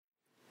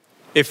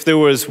If there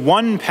was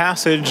one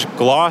passage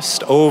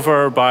glossed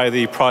over by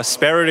the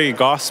prosperity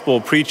gospel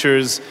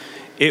preachers,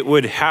 it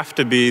would have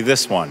to be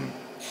this one.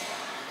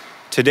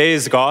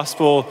 Today's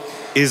gospel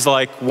is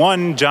like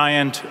one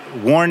giant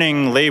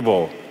warning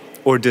label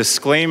or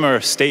disclaimer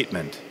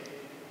statement.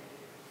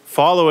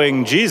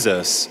 Following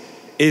Jesus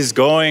is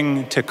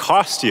going to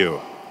cost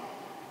you.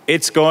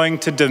 It's going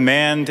to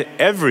demand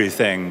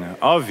everything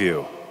of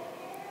you.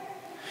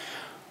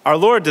 Our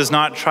Lord does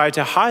not try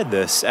to hide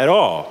this at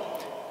all.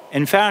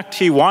 In fact,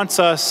 he wants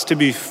us to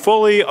be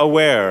fully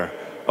aware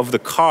of the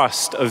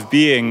cost of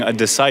being a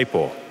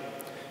disciple.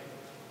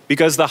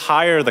 Because the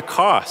higher the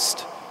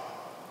cost,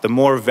 the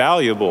more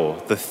valuable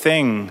the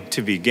thing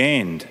to be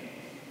gained.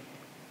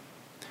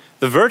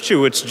 The virtue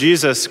which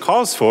Jesus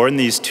calls for in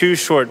these two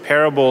short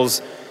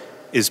parables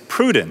is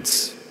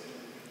prudence.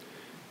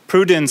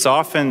 Prudence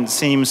often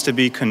seems to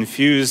be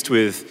confused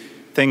with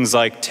things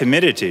like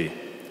timidity.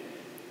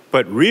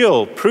 But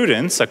real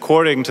prudence,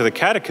 according to the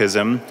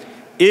Catechism,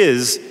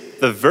 is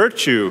the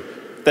virtue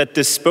that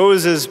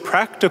disposes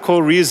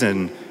practical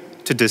reason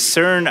to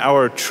discern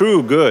our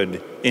true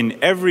good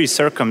in every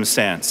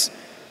circumstance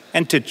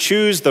and to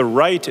choose the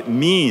right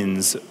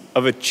means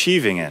of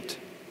achieving it.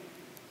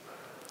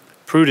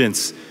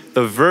 Prudence,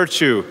 the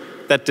virtue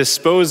that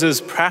disposes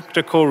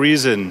practical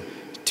reason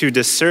to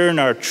discern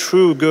our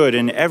true good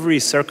in every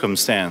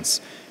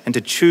circumstance and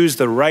to choose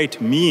the right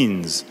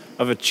means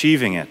of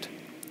achieving it.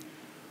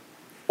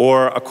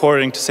 Or,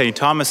 according to St.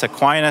 Thomas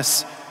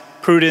Aquinas,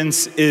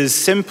 prudence is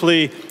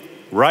simply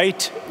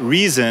right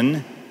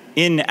reason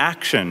in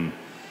action.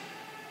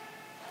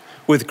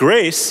 With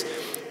grace,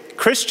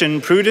 Christian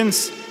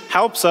prudence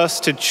helps us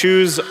to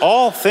choose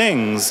all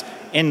things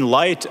in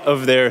light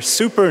of their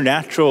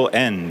supernatural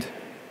end.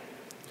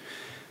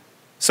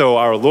 So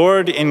our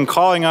Lord, in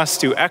calling us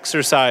to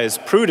exercise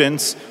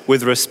prudence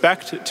with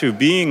respect to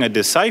being a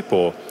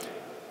disciple,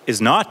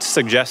 is not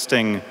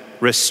suggesting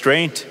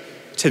restraint,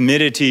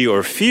 timidity,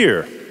 or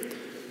fear,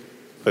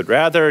 but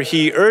rather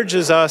he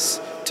urges us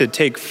to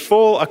take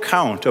full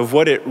account of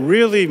what it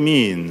really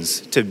means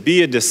to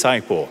be a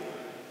disciple,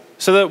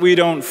 so that we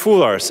don't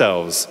fool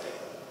ourselves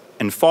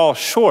and fall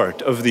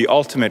short of the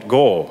ultimate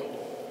goal.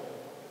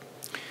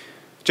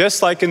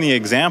 Just like in the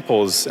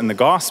examples in the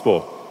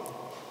gospel,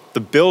 the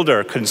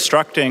builder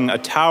constructing a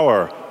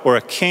tower or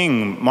a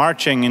king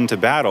marching into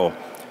battle,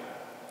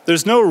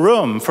 there's no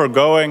room for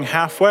going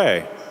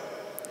halfway.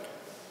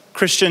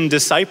 Christian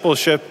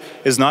discipleship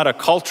is not a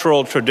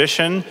cultural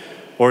tradition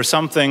or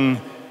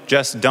something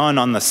just done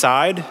on the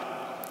side,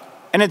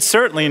 and it's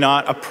certainly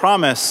not a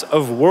promise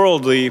of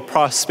worldly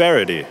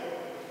prosperity.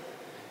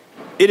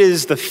 It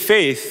is the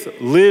faith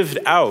lived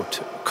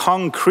out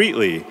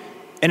concretely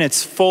in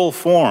its full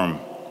form.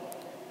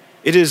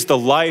 It is the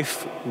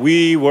life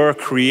we were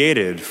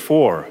created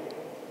for.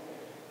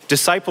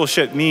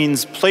 Discipleship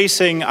means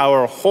placing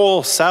our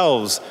whole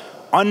selves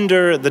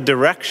under the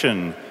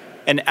direction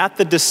and at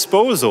the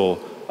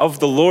disposal of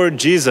the Lord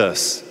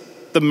Jesus,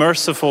 the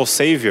merciful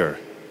Savior.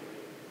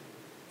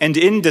 And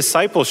in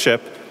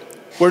discipleship,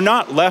 we're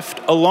not left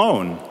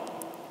alone.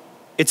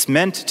 It's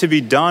meant to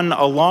be done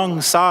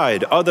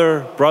alongside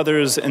other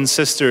brothers and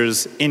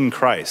sisters in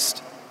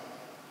Christ.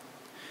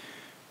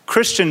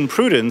 Christian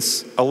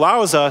prudence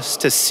allows us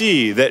to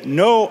see that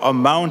no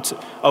amount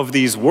of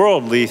these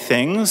worldly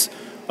things,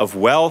 of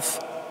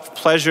wealth,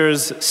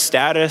 pleasures,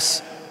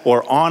 status,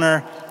 or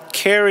honor,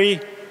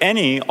 carry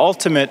any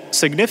ultimate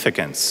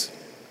significance.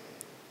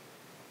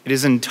 It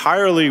is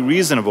entirely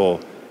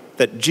reasonable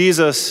that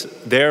Jesus,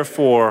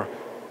 therefore,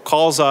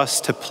 calls us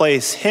to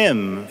place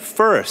him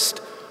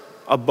first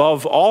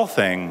above all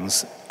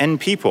things and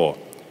people,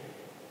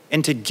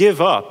 and to give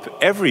up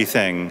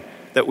everything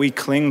that we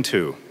cling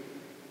to.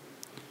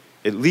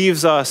 It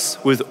leaves us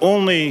with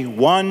only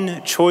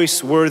one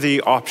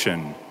choice-worthy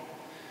option: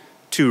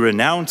 to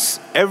renounce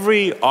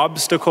every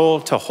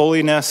obstacle to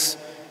holiness,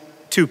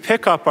 to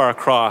pick up our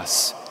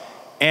cross,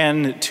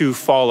 and to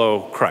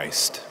follow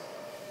Christ.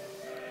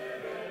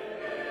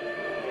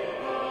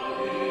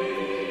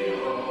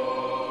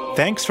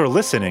 Thanks for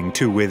listening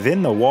to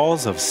Within the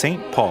Walls of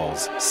St.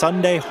 Paul's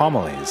Sunday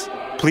Homilies.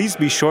 Please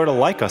be sure to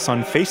like us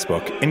on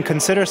Facebook and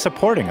consider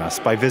supporting us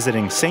by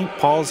visiting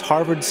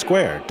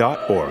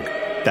stpaulsharvardsquare.org.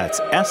 That's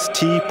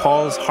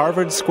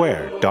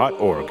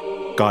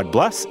stpaulsharvardsquare.org. God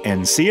bless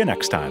and see you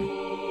next time.